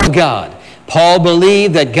of God. Paul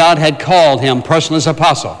believed that God had called him personally as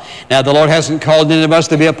apostle. Now, the Lord hasn't called any of us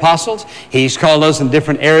to be apostles. He's called us in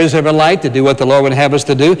different areas of our life to do what the Lord would have us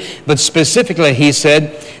to do. But specifically, he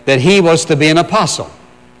said that he was to be an apostle.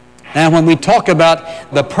 Now, when we talk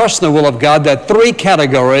about the personal will of God, there are three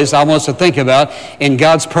categories I want us to think about in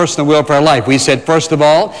God's personal will for our life. We said, first of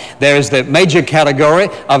all, there's the major category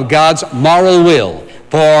of God's moral will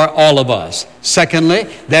for all of us. Secondly,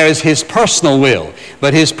 there is His personal will.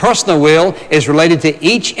 But His personal will is related to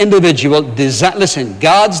each individual. Listen,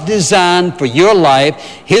 God's design for your life,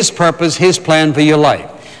 His purpose, His plan for your life.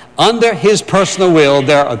 Under His personal will,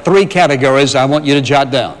 there are three categories I want you to jot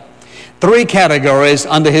down. Three categories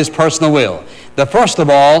under His personal will. The first of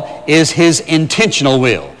all is His intentional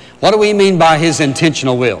will. What do we mean by His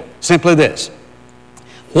intentional will? Simply this.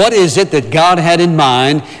 What is it that God had in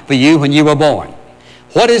mind for you when you were born?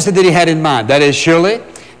 What is it that He had in mind? That is, surely,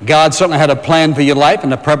 God certainly had a plan for your life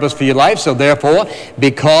and a purpose for your life. So therefore,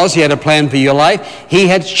 because He had a plan for your life, He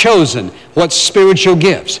had chosen what spiritual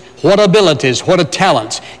gifts, what abilities, what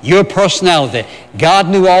talents, your personality. God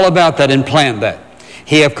knew all about that and planned that.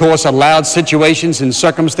 He, of course, allowed situations and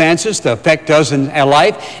circumstances to affect us in our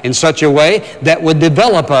life in such a way that would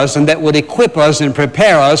develop us and that would equip us and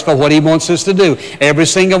prepare us for what He wants us to do, every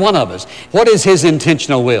single one of us. What is His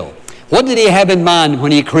intentional will? What did He have in mind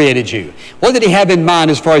when He created you? What did He have in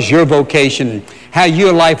mind as far as your vocation, how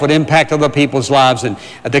your life would impact other people's lives, and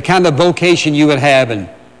the kind of vocation you would have, and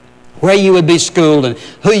where you would be schooled, and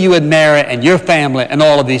who you would marry, and your family, and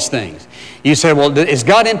all of these things? You say, well, is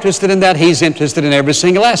God interested in that? He's interested in every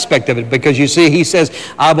single aspect of it, because you see, He says,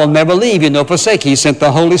 I will never leave you nor forsake you. He sent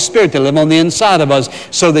the Holy Spirit to live on the inside of us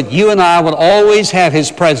so that you and I would always have His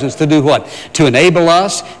presence to do what? To enable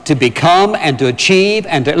us to become and to achieve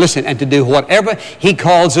and to listen and to do whatever He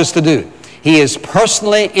calls us to do. He is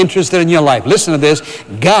personally interested in your life. Listen to this.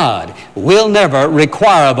 God will never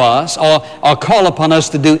require of us or call upon us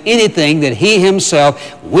to do anything that He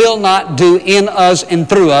Himself will not do in us and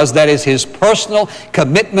through us. That is His personal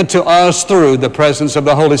commitment to us through the presence of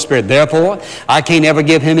the Holy Spirit. Therefore, I can't ever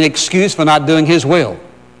give Him an excuse for not doing His will.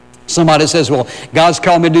 Somebody says, well, God's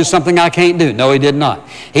called me to do something I can't do. No, He did not.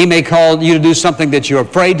 He may call you to do something that you're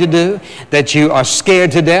afraid to do, that you are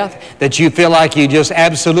scared to death, that you feel like you just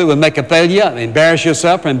absolutely will make a failure, embarrass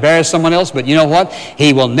yourself or embarrass someone else. But you know what?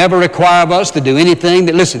 He will never require of us to do anything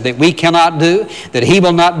that, listen, that we cannot do, that He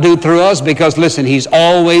will not do through us, because, listen, He's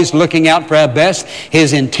always looking out for our best.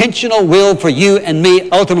 His intentional will for you and me,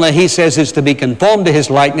 ultimately, He says, is to be conformed to His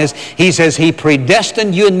likeness. He says He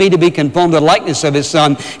predestined you and me to be conformed to the likeness of His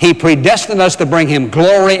Son. He predestined us to bring Him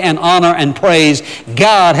glory and honor and praise.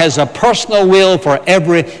 God has a personal will for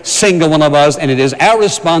every single one of us, and it is our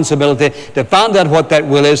responsibility to find out what that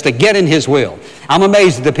will is, to get in His will. I'm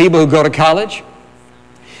amazed at the people who go to college,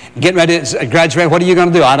 getting ready to graduate. What are you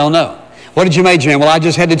going to do? I don't know. What did you major in? Well, I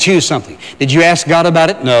just had to choose something. Did you ask God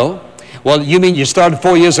about it? No. Well, you mean you started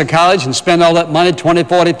 4 years of college and spend all that money, $20,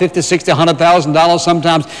 $40, $50, $60, $100,000,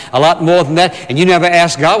 sometimes a lot more than that, and you never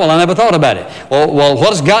asked God? Well, I never thought about it. Well,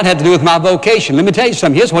 what does God have to do with my vocation? Let me tell you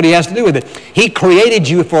something. Here's what He has to do with it. He created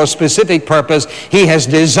you for a specific purpose. He has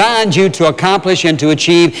designed you to accomplish and to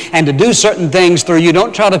achieve and to do certain things through you.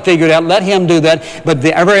 Don't try to figure it out. Let Him do that. But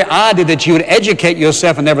the very idea that you would educate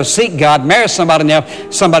yourself and never seek God, marry somebody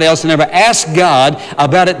else and never ask God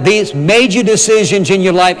about it, these major decisions in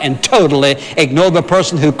your life, and totally ignore the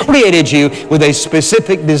person who created you with a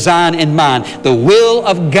specific design in mind. The will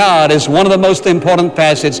of God is one of the most important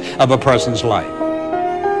facets of a person's life.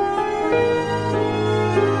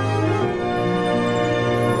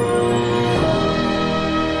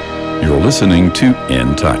 You're listening to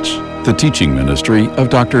In Touch, the teaching ministry of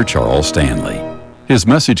Dr. Charles Stanley. His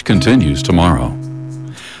message continues tomorrow.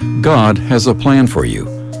 God has a plan for you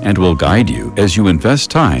and will guide you as you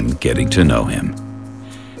invest time getting to know Him.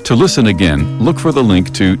 To listen again, look for the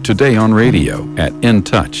link to Today on Radio at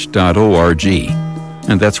intouch.org.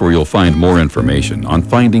 And that's where you'll find more information on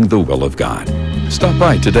finding the will of God. Stop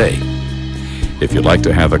by today. If you'd like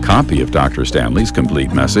to have a copy of Dr. Stanley's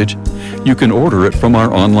complete message, you can order it from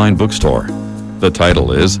our online bookstore. The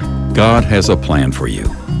title is God Has a Plan for You,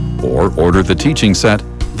 or order the teaching set,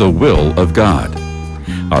 The Will of God.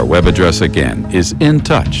 Our web address again is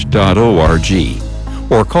intouch.org,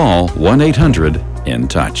 or call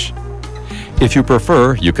 1-800-IN-TOUCH. If you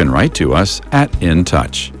prefer, you can write to us at In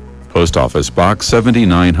Touch, Post Office Box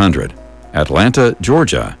 7900, Atlanta,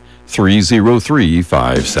 Georgia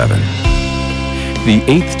 30357. The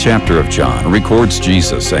 8th chapter of John records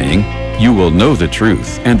Jesus saying, "You will know the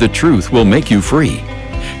truth, and the truth will make you free."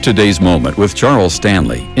 Today's Moment with Charles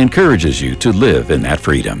Stanley encourages you to live in that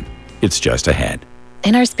freedom. It's just ahead.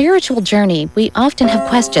 In our spiritual journey, we often have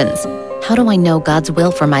questions. How do I know God's will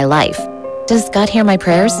for my life? Does God hear my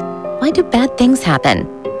prayers? Why do bad things happen?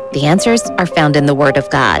 The answers are found in the Word of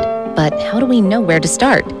God. But how do we know where to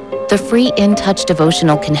start? The free In Touch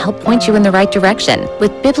devotional can help point you in the right direction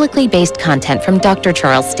with biblically based content from Dr.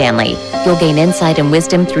 Charles Stanley. You'll gain insight and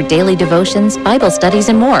wisdom through daily devotions, Bible studies,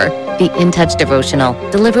 and more. The In Touch devotional,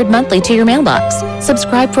 delivered monthly to your mailbox.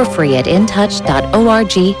 Subscribe for free at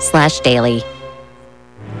intouch.org/daily.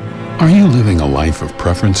 Are you living a life of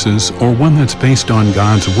preferences or one that's based on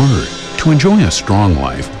God's Word? To enjoy a strong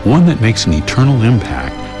life, one that makes an eternal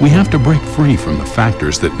impact, we have to break free from the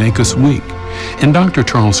factors that make us weak. In Dr.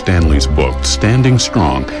 Charles Stanley's book, Standing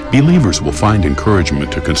Strong, believers will find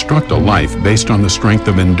encouragement to construct a life based on the strength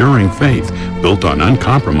of enduring faith, built on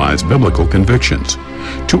uncompromised biblical convictions.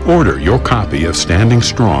 To order your copy of Standing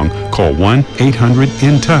Strong, call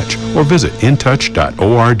 1-800-IN-TOUCH or visit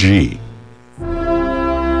intouch.org.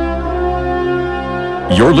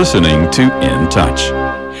 You're listening to In Touch.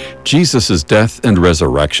 Jesus' death and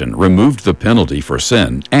resurrection removed the penalty for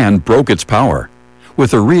sin and broke its power.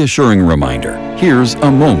 With a reassuring reminder, here's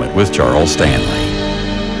a moment with Charles Stanley.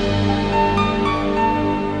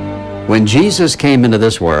 When Jesus came into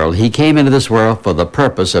this world, he came into this world for the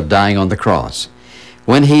purpose of dying on the cross.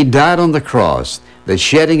 When he died on the cross, the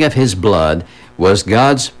shedding of his blood was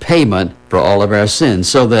God's payment for all of our sins,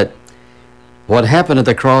 so that what happened at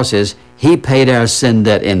the cross is he paid our sin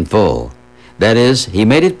debt in full. That is, he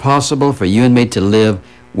made it possible for you and me to live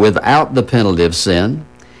without the penalty of sin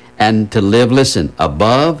and to live, listen,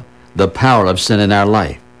 above the power of sin in our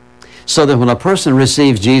life. So that when a person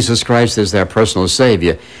receives Jesus Christ as their personal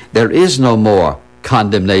Savior, there is no more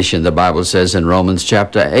condemnation, the Bible says in Romans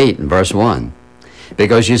chapter 8 and verse 1.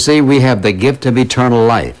 Because you see, we have the gift of eternal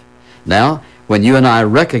life. Now, when you and I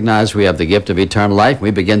recognize we have the gift of eternal life,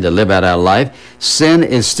 we begin to live out our life, sin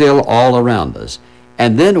is still all around us.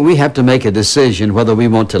 And then we have to make a decision whether we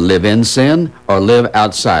want to live in sin or live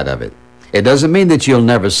outside of it. It doesn't mean that you'll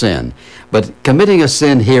never sin, but committing a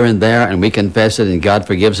sin here and there and we confess it and God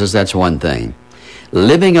forgives us, that's one thing.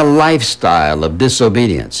 Living a lifestyle of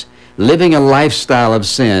disobedience, living a lifestyle of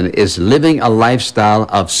sin is living a lifestyle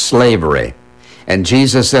of slavery. And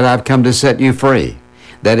Jesus said, I've come to set you free.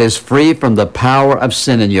 That is, free from the power of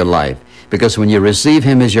sin in your life. Because when you receive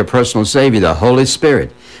Him as your personal Savior, the Holy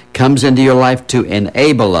Spirit comes into your life to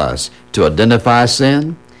enable us to identify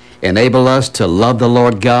sin, enable us to love the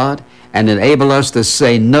Lord God, and enable us to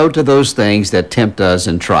say no to those things that tempt us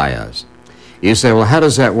and try us. You say, well, how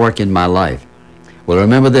does that work in my life? Well,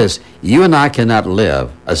 remember this, you and I cannot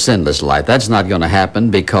live a sinless life. That's not going to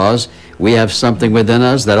happen because we have something within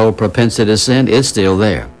us, that old propensity to sin, it's still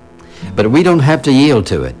there. But we don't have to yield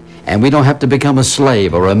to it, and we don't have to become a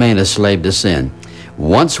slave or remain a slave to sin.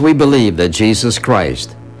 Once we believe that Jesus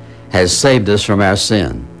Christ has saved us from our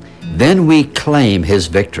sin, then we claim His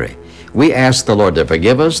victory. We ask the Lord to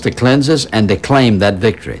forgive us, to cleanse us, and to claim that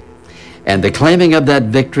victory. And the claiming of that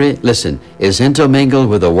victory, listen, is intermingled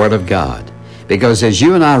with the Word of God. Because as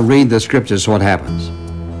you and I read the Scriptures, what happens?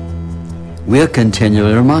 We're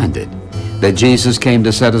continually reminded that Jesus came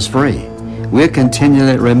to set us free. We're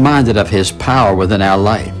continually reminded of His power within our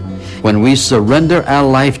life. When we surrender our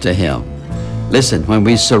life to Him, listen, when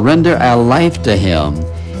we surrender our life to Him,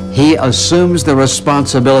 He assumes the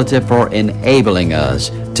responsibility for enabling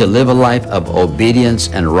us to live a life of obedience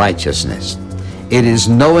and righteousness. It is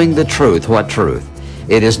knowing the truth. What truth?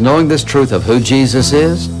 It is knowing this truth of who Jesus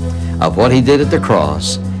is, of what He did at the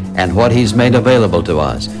cross, and what He's made available to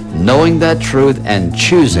us. Knowing that truth and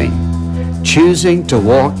choosing to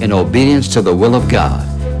walk in obedience to the will of God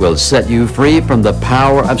will set you free from the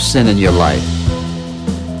power of sin in your life.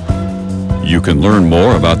 You can learn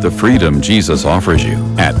more about the freedom Jesus offers you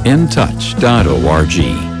at intouch.org.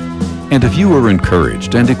 And if you were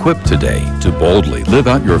encouraged and equipped today to boldly live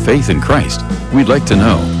out your faith in Christ, we'd like to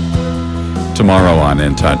know. Tomorrow on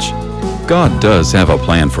In Touch, God does have a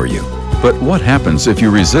plan for you, but what happens if you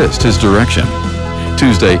resist His direction?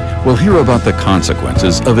 Tuesday, we'll hear about the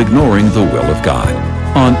consequences of ignoring the will of God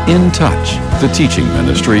on In Touch, the teaching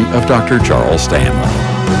ministry of Dr. Charles Stanley.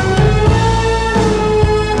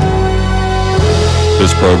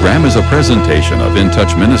 This program is a presentation of In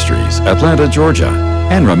Touch Ministries, Atlanta, Georgia,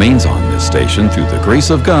 and remains on this station through the grace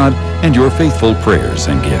of God and your faithful prayers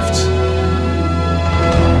and gifts.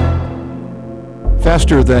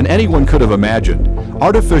 Faster than anyone could have imagined,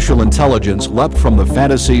 artificial intelligence leapt from the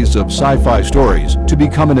fantasies of sci-fi stories to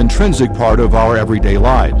become an intrinsic part of our everyday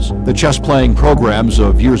lives. The chess-playing programs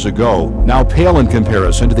of years ago now pale in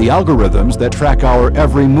comparison to the algorithms that track our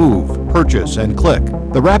every move, purchase, and click.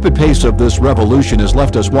 The rapid pace of this revolution has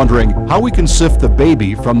left us wondering how we can sift the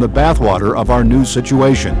baby from the bathwater of our new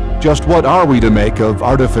situation. Just what are we to make of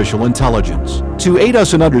artificial intelligence? To aid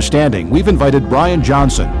us in understanding, we've invited Brian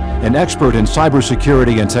Johnson, an expert in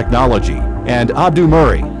cybersecurity and technology, and Abdu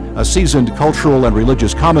Murray, a seasoned cultural and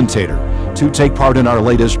religious commentator, to take part in our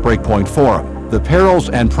latest Breakpoint Forum, The Perils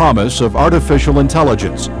and Promise of Artificial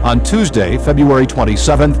Intelligence, on Tuesday, February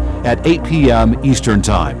 27th at 8 p.m. Eastern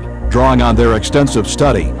Time. Drawing on their extensive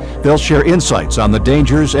study, they'll share insights on the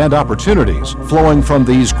dangers and opportunities flowing from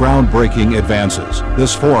these groundbreaking advances.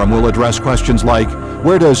 This forum will address questions like,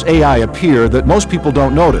 where does AI appear that most people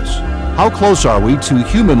don't notice? How close are we to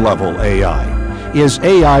human-level AI? Is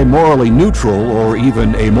AI morally neutral or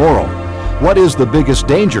even amoral? What is the biggest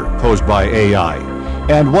danger posed by AI?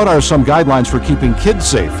 And what are some guidelines for keeping kids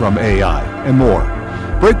safe from AI? And more.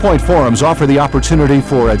 Breakpoint Forums offer the opportunity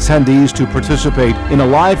for attendees to participate in a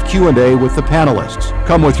live Q&A with the panelists.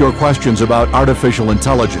 Come with your questions about artificial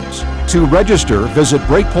intelligence. To register, visit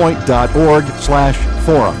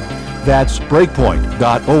breakpoint.org/forum. That's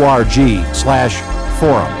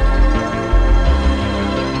breakpoint.org/forum.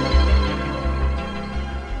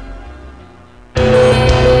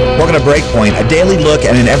 Welcome to Breakpoint, a daily look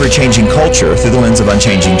at an ever-changing culture through the lens of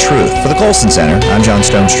unchanging truth. For the Colson Center, I'm John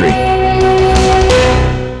Stonestreet.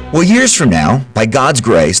 Well, years from now, by God's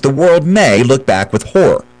grace, the world may look back with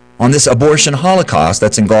horror on this abortion holocaust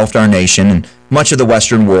that's engulfed our nation and much of the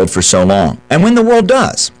Western world for so long. And when the world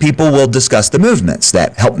does, people will discuss the movements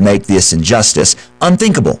that help make this injustice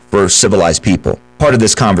unthinkable for civilized people. Part of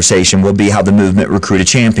this conversation will be how the movement recruited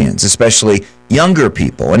champions, especially younger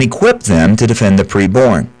people, and equipped them to defend the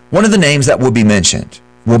preborn. One of the names that will be mentioned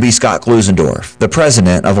will be Scott Klusendorf, the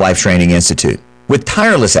president of Life Training Institute. With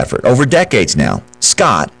tireless effort over decades now,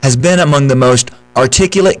 Scott has been among the most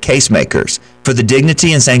articulate case makers for the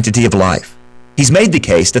dignity and sanctity of life. He's made the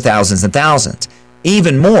case to thousands and thousands.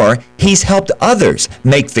 Even more, he's helped others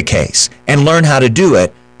make the case and learn how to do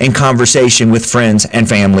it in conversation with friends and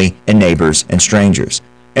family and neighbors and strangers.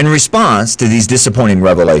 In response to these disappointing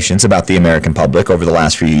revelations about the American public over the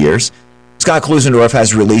last few years, Scott Klusendorf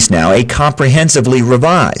has released now a comprehensively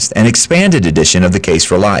revised and expanded edition of The Case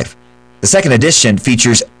for Life. The second edition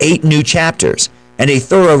features 8 new chapters and a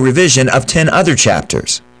thorough revision of 10 other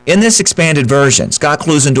chapters. In this expanded version, Scott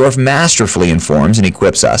Klusendorf masterfully informs and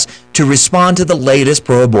equips us to respond to the latest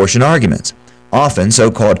pro-abortion arguments. Often,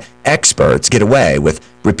 so-called experts get away with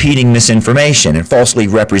repeating misinformation and falsely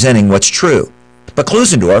representing what's true. But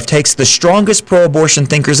Klusendorf takes the strongest pro-abortion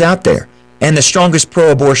thinkers out there and the strongest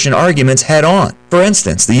pro-abortion arguments head on. For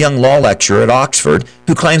instance, the young law lecturer at Oxford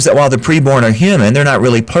who claims that while the preborn are human, they're not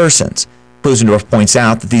really persons. Klusendorf points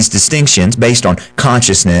out that these distinctions based on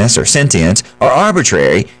consciousness or sentience are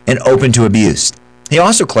arbitrary and open to abuse. He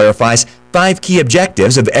also clarifies 5 key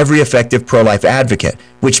objectives of every effective pro-life advocate,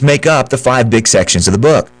 which make up the 5 big sections of the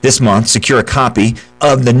book. This month, secure a copy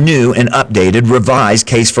of the new and updated revised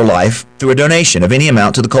Case for Life through a donation of any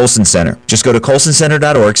amount to the Colson Center. Just go to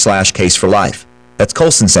colsoncenter.org/caseforlife. That's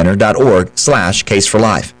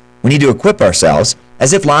colsoncenter.org/caseforlife. We need to equip ourselves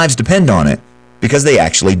as if lives depend on it, because they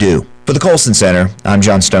actually do. For the Colson Center, I'm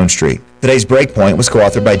John Stonestreet. Today's Breakpoint was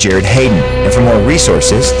co-authored by Jared Hayden. And for more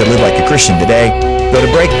resources to live like a Christian today, go to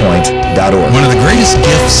breakpoint.org. One of the greatest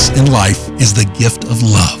gifts in life is the gift of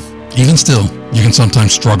love. Even still, you can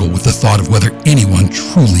sometimes struggle with the thought of whether anyone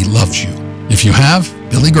truly loves you. If you have,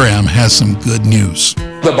 Billy Graham has some good news.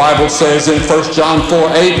 The Bible says in 1 John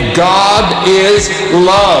 4:8, God is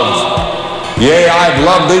love. Yea, I have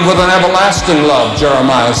loved thee with an everlasting love,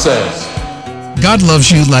 Jeremiah says. God loves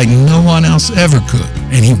you like no one else ever could,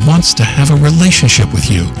 and He wants to have a relationship with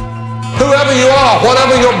you. Whoever you are,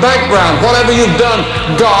 whatever your background, whatever you've done,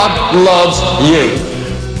 God loves you.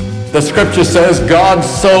 The scripture says God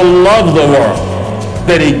so loved the world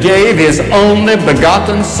that He gave His only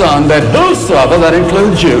begotten Son, that whosoever, that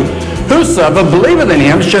includes you, whosoever believeth in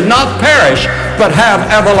Him should not perish, but have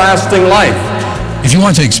everlasting life. If you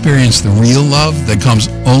want to experience the real love that comes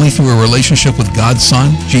only through a relationship with God's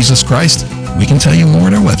Son, Jesus Christ, we can tell you more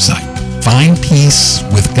at our website,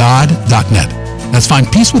 findpeacewithgod.net. That's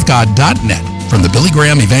findpeacewithgod.net from the Billy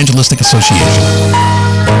Graham Evangelistic Association.